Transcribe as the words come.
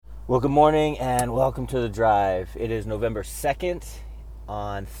Well, good morning and welcome to The Drive. It is November 2nd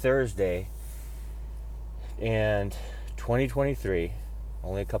on Thursday, and 2023,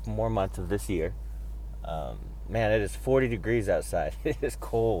 only a couple more months of this year. Man, it is 40 degrees outside. It is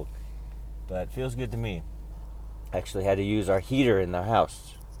cold, but it feels good to me. Actually had to use our heater in the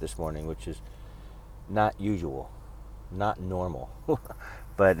house this morning, which is not usual, not normal,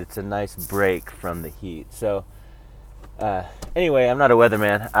 but it's a nice break from the heat. So anyway, I'm not a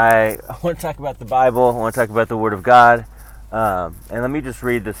weatherman. I want to talk about the Bible. I want to talk about the Word of God. And let me just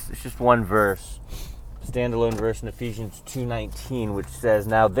read this. It's just one verse, standalone verse in Ephesians 2:19, which says,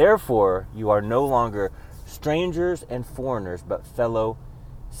 "Now therefore you are no longer strangers and foreigners, but fellow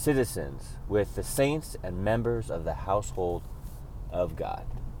citizens with the saints and members of the household of God."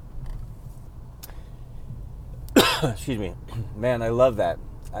 Excuse me. Man, I love that.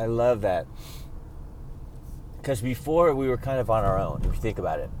 I love that. Because before we were kind of on our own, if you think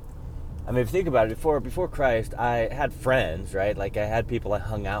about it. I mean, if you think about it, before Christ, I had friends, right? Like I had people I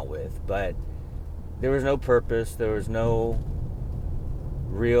hung out with, but there was no purpose. There was no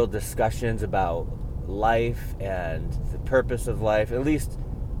real discussions about life and the purpose of life. At least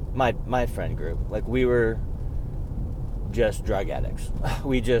my friend group. Like we were just drug addicts.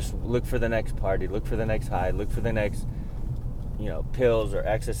 We just look for the next party, look for the next high, look for the next, pills or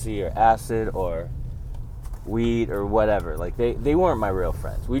ecstasy or acid or weed or whatever. Like they weren't my real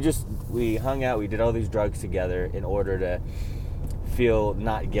friends. We hung out, we did all these drugs together in order to feel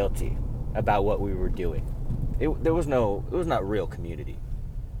not guilty about what we were doing. It was not real community.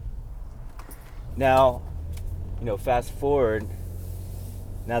 Now, fast forward,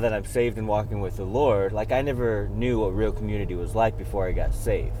 now that I'm saved and walking with the Lord, like I never knew what real community was like before I got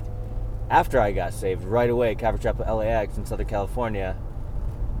saved. After I got saved, right away, Calvary Chapel LAX in Southern California,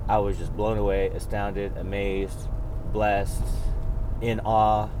 I was just blown away, astounded, amazed, blessed, in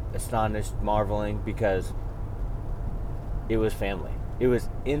awe, astonished, marveling, because it was family. It was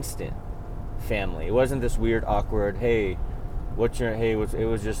instant family. It wasn't this weird, awkward, it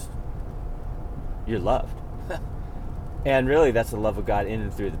was just, you're loved. And really, that's the love of God in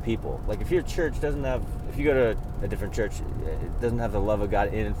and through the people. Like if your church if you go to a different church, it doesn't have the love of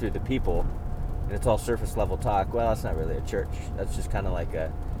God in and through the people, and it's all surface level talk, well, that's not really a church. That's just kind of like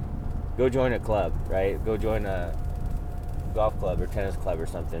go join a club, right? Go join a golf club or tennis club or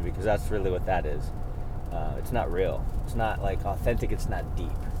something, because that's really what that is. It's not real. It's not like authentic. It's not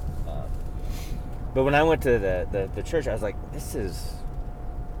deep. But when I went to the church, I was like, this is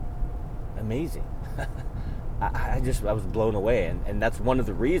amazing. I was blown away, and that's one of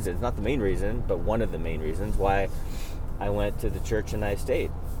the reasons, not the main reason, but one of the main reasons why I went to the church and I stayed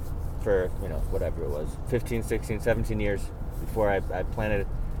for, whatever it was, 15, 16, 17 years before I planted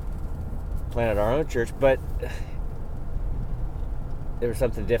our own church. But there was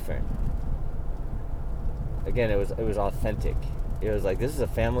something different. Again, it was authentic. It was like, this is a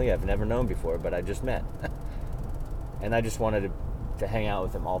family I've never known before, but I just met. And I just wanted to hang out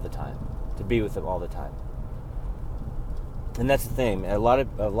with them all the time, to be with them all the time. And that's the thing. A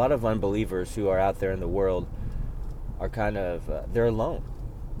lot of unbelievers who are out there in the world are kind of they're alone.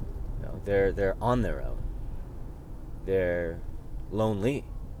 They're on their own. They're lonely.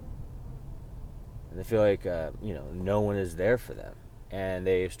 And they feel like no one is there for them, and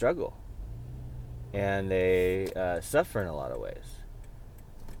they struggle, and they suffer in a lot of ways.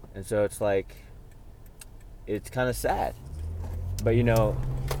 And so it's like, it's kind of sad. But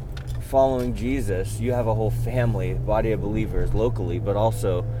following Jesus, you have a whole family, body of believers locally, but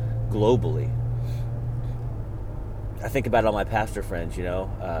also globally. I think about all my pastor friends,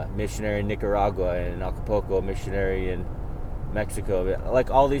 missionary in Nicaragua and Acapulco, missionary in Mexico. Like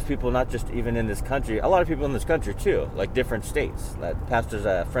all these people, not just even in this country, a lot of people in this country too, like different states. Like pastors,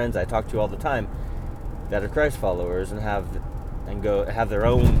 friends I talk to all the time that are Christ followers and have their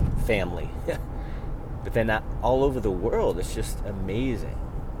own family. But then all over the world, it's just amazing.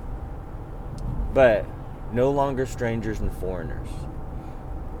 But no longer strangers and foreigners,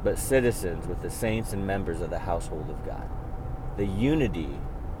 but citizens with the saints and members of the household of God. The unity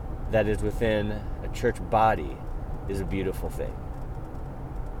that is within a church body is a beautiful thing.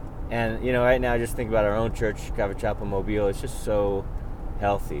 And, right now, just think about our own church, Calvary Chapel Mobile. It's just so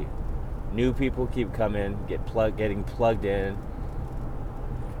healthy. New people keep coming, getting plugged in.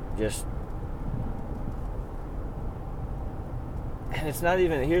 And it's not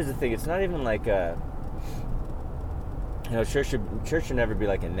even, here's the thing, it's not even like church should never be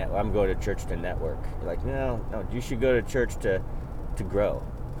like I'm going to church to network. You're like, no, you should go to church to grow,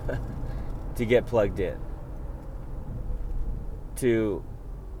 to get plugged in, to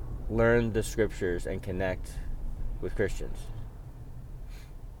learn the scriptures and connect with Christians.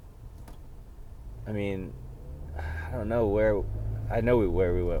 I mean, I don't know where. I know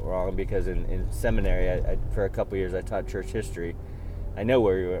where we went wrong because in seminary, for a couple years, I taught church history. I know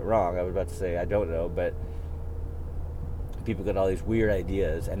where we went wrong. I was about to say I don't know, but people get all these weird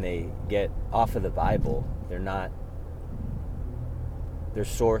ideas and they get off of the Bible. They're not. Their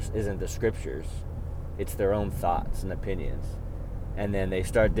source isn't the scriptures. It's their own thoughts and opinions. And then they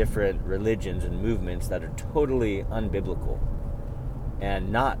start different religions and movements that are totally unbiblical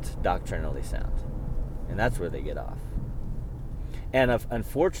and not doctrinally sound. And that's where they get off. And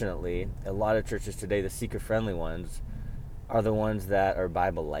unfortunately, a lot of churches today, the seeker-friendly ones, are the ones that are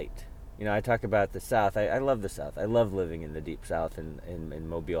Bible light. You know, I talk about the South. I love the South. I love living in the deep South in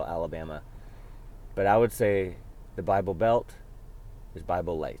Mobile, Alabama. But I would say the Bible Belt is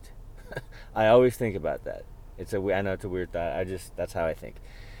Bible light. I always think about that. I know it's a weird thought. That's how I think.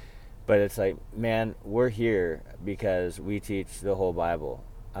 But it's like, man, we're here because we teach the whole Bible.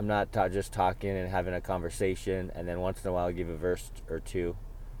 I'm not just talking and having a conversation and then once in a while I'll give a verse or two.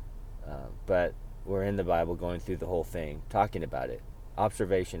 But we're in the Bible going through the whole thing, talking about it.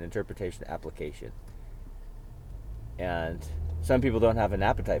 Observation, interpretation, application. And some people don't have an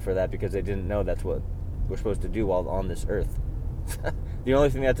appetite for that because they didn't know that's what we're supposed to do while on this earth. The only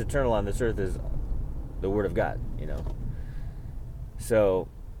thing that's eternal on this earth is the Word of God, you know. So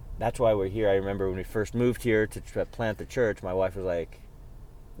that's why we're here. I remember when we first moved here to plant the church, my wife was like,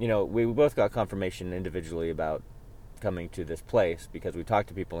 you know, we both got confirmation individually about coming to this place because we talked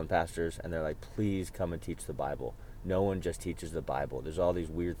to people and pastors and they're like, please come and teach the Bible. No one just teaches the Bible. There's all these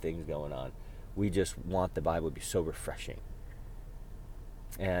weird things going on. We just want the Bible to be so refreshing.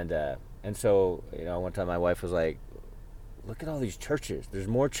 And so, you know, one time my wife was like, look at all these churches. There's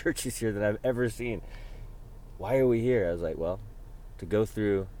more churches here than I've ever seen. Why are we here? I was like, well, to go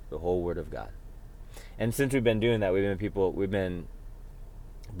through the whole Word of God. And since we've been doing that, we've been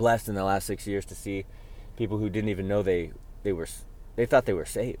blessed in the last 6 years to see people who didn't even know they thought they were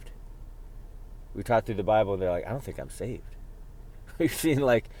saved. We taught through the Bible and they're like, I don't think I'm saved. We've seen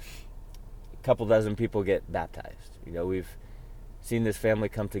like a couple dozen people get baptized. You know, we've seen this family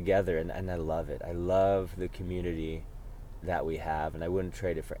come together and I love it. I love the community that we have and I wouldn't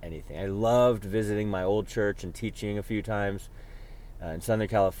trade it for anything. I loved visiting my old church and teaching a few times in Southern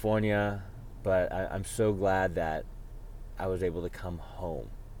California, but I'm so glad that I was able to come home.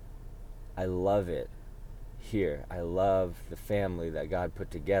 I love it here. I love the family that God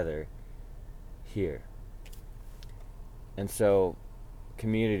put together here. And so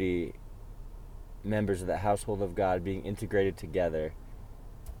community, members of the household of God being integrated together,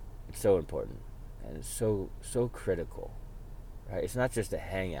 it's so important and it's so critical, right? It's not just a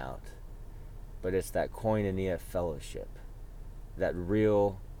hangout, but it's that koinonia fellowship, that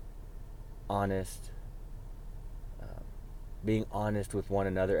real, honest, being honest with one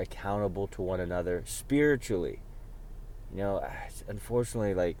another, accountable to one another spiritually. You know,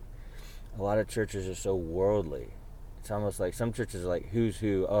 unfortunately, like a lot of churches are so worldly. It's almost like some churches are like, who's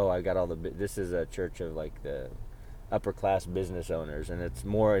who? Oh, I got all this is a church of like the upper class business owners, and it's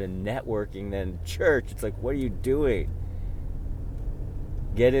more in networking than church. It's like, what are you doing?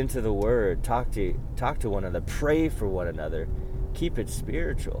 Get into the Word, talk to one another, pray for one another, keep it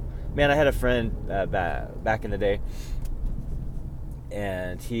spiritual. Man, I had a friend back in the day,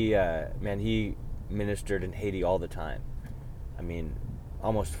 and he ministered in Haiti all the time. I mean,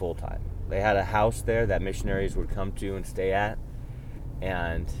 almost full time. They had a house there that missionaries would come to and stay at,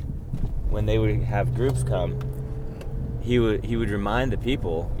 and when they would have groups come, he would remind the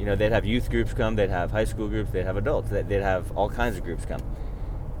people. You know, they'd have youth groups come, they'd have high school groups, they'd have adults, they'd have all kinds of groups come,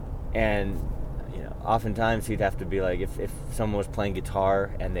 and you know, oftentimes he'd have to be like, if someone was playing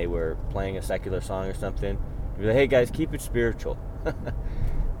guitar and they were playing a secular song or something, he'd be like, hey guys, keep it spiritual.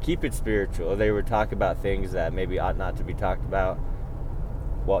 Keep it spiritual. They would talk about things that maybe ought not to be talked about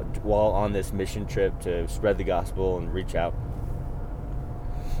while on this mission trip to spread the gospel and reach out.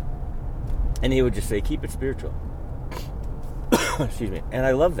 And he would just say, keep it spiritual. Excuse me. And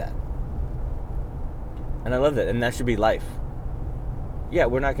I love that. And that should be life. Yeah,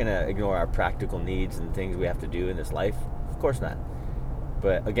 we're not going to ignore our practical needs and things we have to do in this life. Of course not.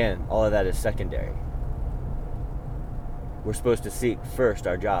 But again, all of that is secondary. We're supposed to seek first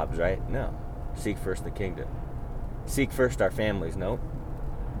our jobs, right? No. Seek first the kingdom. Seek first our families. No.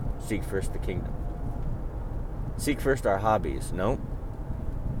 Seek first the kingdom. Seek first our hobbies. No.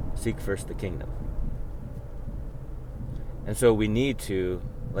 Seek first the kingdom. And so we need to,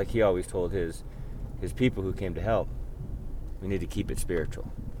 like he always told his people who came to help, we need to keep it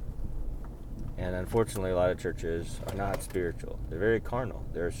spiritual. And unfortunately, a lot of churches are not spiritual. They're very carnal.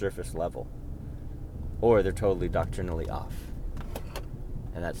 They're surface level. Or they're totally doctrinally off.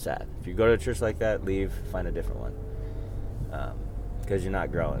 And that's sad. If you go to a church like that, leave, find a different one. Because you're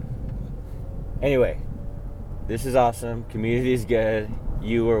not growing. Anyway, this is awesome. Community is good.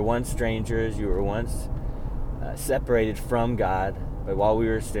 You were once strangers. You were once separated from God. But while we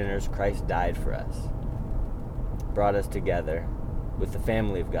were sinners, Christ died for us. Brought us together with the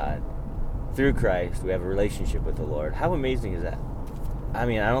family of God. Through Christ, we have a relationship with the Lord. How amazing is that? I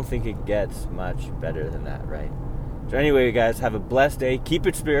mean, I don't think it gets much better than that, right? So anyway, you guys, have a blessed day. Keep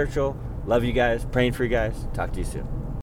it spiritual. Love you guys. Praying for you guys. Talk to you soon.